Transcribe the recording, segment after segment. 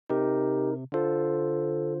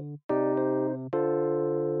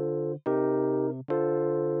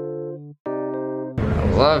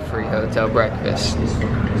love free hotel breakfast,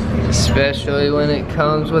 especially when it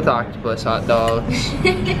comes with octopus hot dogs.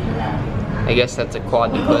 I guess that's a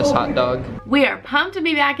quadrupus hot dog. We are pumped to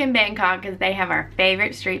be back in Bangkok because they have our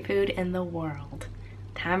favorite street food in the world.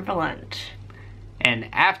 Time for lunch. And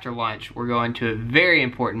after lunch, we're going to a very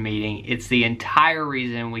important meeting. It's the entire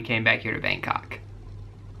reason we came back here to Bangkok.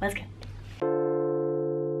 Let's go.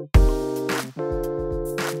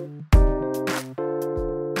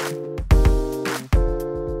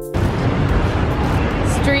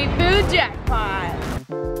 Street food jackpot.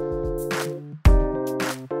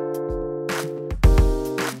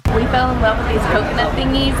 We fell in love with these coconut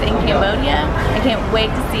thingies in Cambodia. I can't wait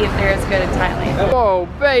to see if they're as good in Thailand. Whoa,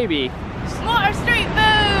 baby. More street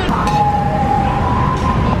food!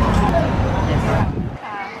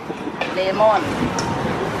 Lemon.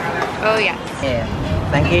 Oh yeah. Yeah.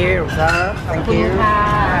 Thank you, sir. Thank you.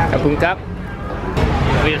 Kapung kap.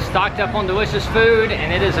 We have stocked up on delicious food,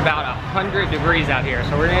 and it is about 100 degrees out here,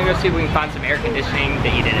 so we're gonna go see if we can find some air conditioning to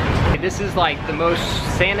eat in it. This is like the most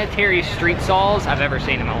sanitary street stalls I've ever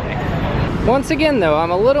seen in my life. Once again though,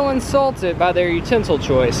 I'm a little insulted by their utensil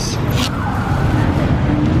choice.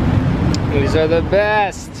 These are the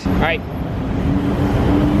best. All right.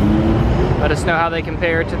 Let us know how they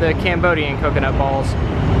compare to the Cambodian coconut balls.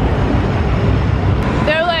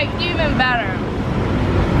 They're like even better.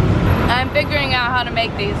 I'm figuring out how to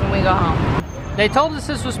make these when we go home. They told us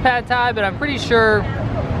this was pad thai, but I'm pretty sure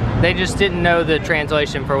they just didn't know the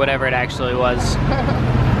translation for whatever it actually was.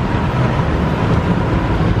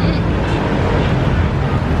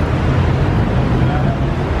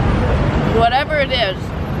 Whatever it is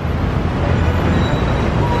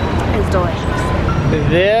delicious.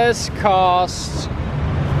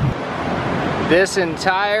 This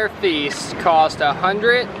entire feast cost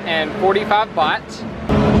 145 baht,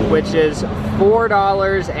 which is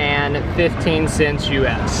 $4.15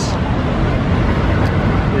 US.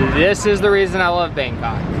 This is the reason I love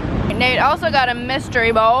Bangkok. Nate also got a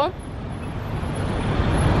mystery bowl.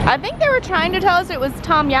 I think they were trying to tell us it was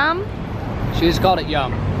tom yum. She just called it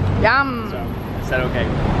yum. Yum. So, is that okay?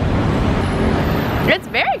 It's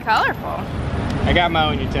very colorful. I got my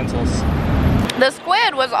own utensils. The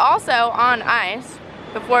squid was also on ice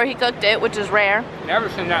before he cooked it, which is rare. Never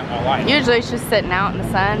seen that in my life. Usually it's just sitting out in the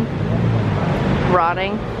sun,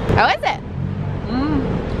 rotting. How is it?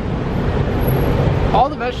 All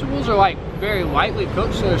the vegetables are like very lightly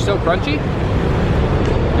cooked, so they're still crunchy.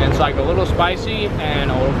 And it's like a little spicy and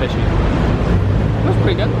a little fishy. That's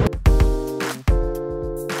pretty good.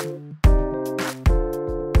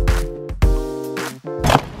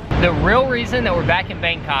 The real reason that we're back in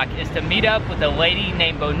Bangkok is to meet up with a lady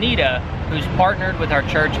named Bonita who's partnered with our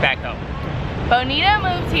church back home. Bonita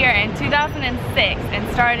moved here in 2006 and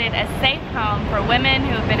started a safe home for women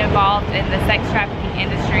who have been involved in the sex trafficking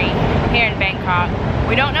industry here in Bangkok.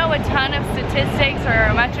 We don't know a ton of statistics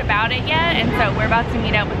or much about it yet, and so we're about to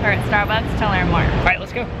meet up with her at Starbucks to learn more. All right,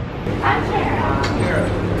 let's go. I'm Kara.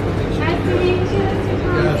 Nice to meet you.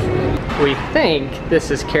 We think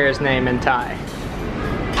this is Kara's name in Thai.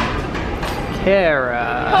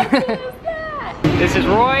 Kara. Who is that? This is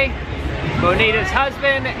Roy, Bonita's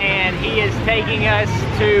husband, and he is taking us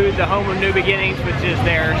to the Home of New Beginnings, which is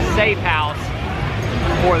their safe house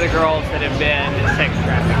for the girls that have been sex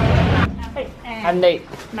trafficked. I'm Nate.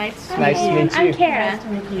 Nice to Nice to meet you. I'm Kara. Nice to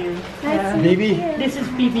meet you. Nice to meet you. This is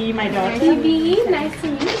Bibi, my daughter. Bibi, nice to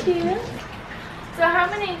meet you. So how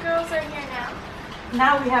many girls are here now?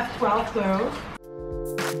 Now we have 12 girls.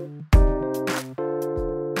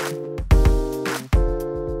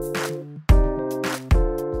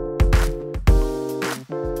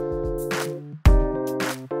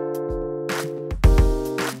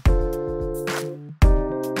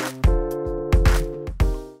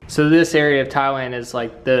 So this area of Thailand is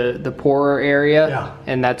like the poorer area, Yeah.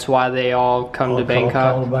 and that's why they all come to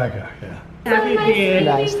Bangkok. Call Bangkok, yeah. Happy to be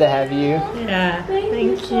Nice to have you. Yeah,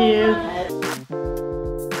 thank you.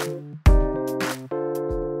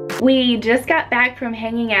 We just got back from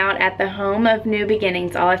hanging out at the Home of New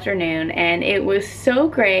Beginnings all afternoon, and it was so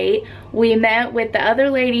great. We met with the other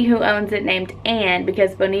lady who owns it named Anne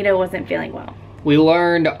because Bonita wasn't feeling well. We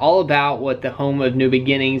learned all about what the Home of New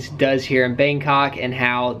Beginnings does here in Bangkok and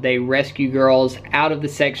how they rescue girls out of the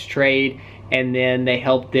sex trade, and then they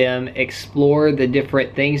help them explore the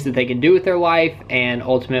different things that they can do with their life and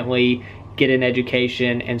ultimately get an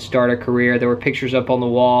education and start a career. There were pictures up on the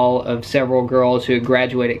wall of several girls who had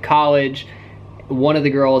graduated college. One of the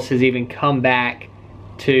girls has even come back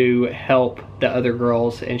to help the other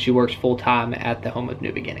girls, and she works full-time at the Home of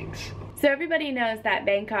New Beginnings. So everybody knows that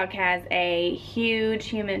Bangkok has a huge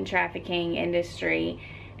human trafficking industry,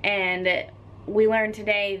 and we learned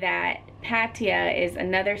today that Pattaya is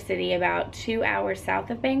another city about 2 hours south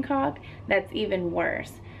of Bangkok that's even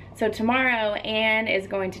worse. So tomorrow, Anne is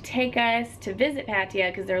going to take us to visit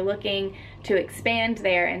Pattaya because they're looking to expand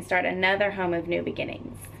there and start another home of new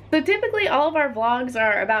beginnings. So typically all of our vlogs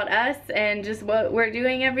are about us and just what we're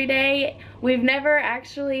doing every day. We've never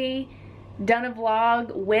actually done a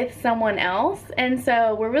vlog with someone else, and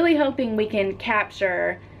so we're really hoping we can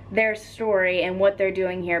capture their story and what they're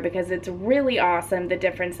doing here, because it's really awesome the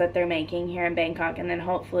difference that they're making here in Bangkok and then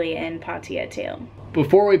hopefully in Pattaya too.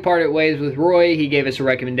 Before we parted ways with Roy, he gave us a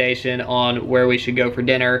recommendation on where we should go for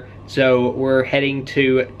dinner. So we're heading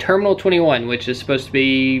to Terminal 21, which is supposed to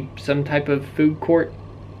be some type of food court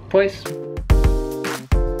place.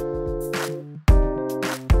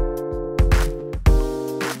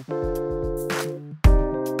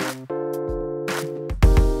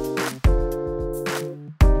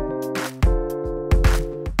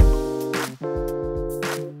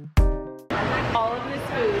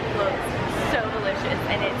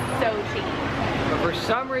 For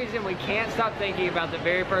some reason, we can't stop thinking about the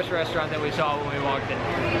very first restaurant that we saw when we walked in.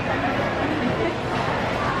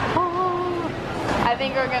 I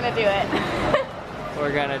think we're gonna do it.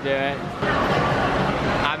 We're gonna do it.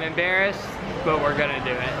 I'm embarrassed, but we're gonna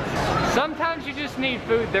do it. Sometimes you just need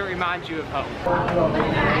food that reminds you of home.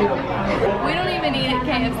 We don't even eat at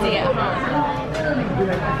KFC at home.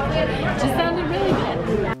 It just sounded really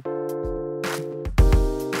good.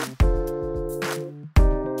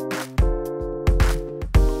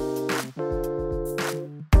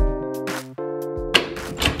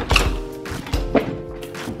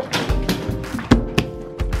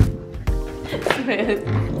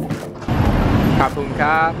 Kapung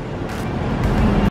Kap.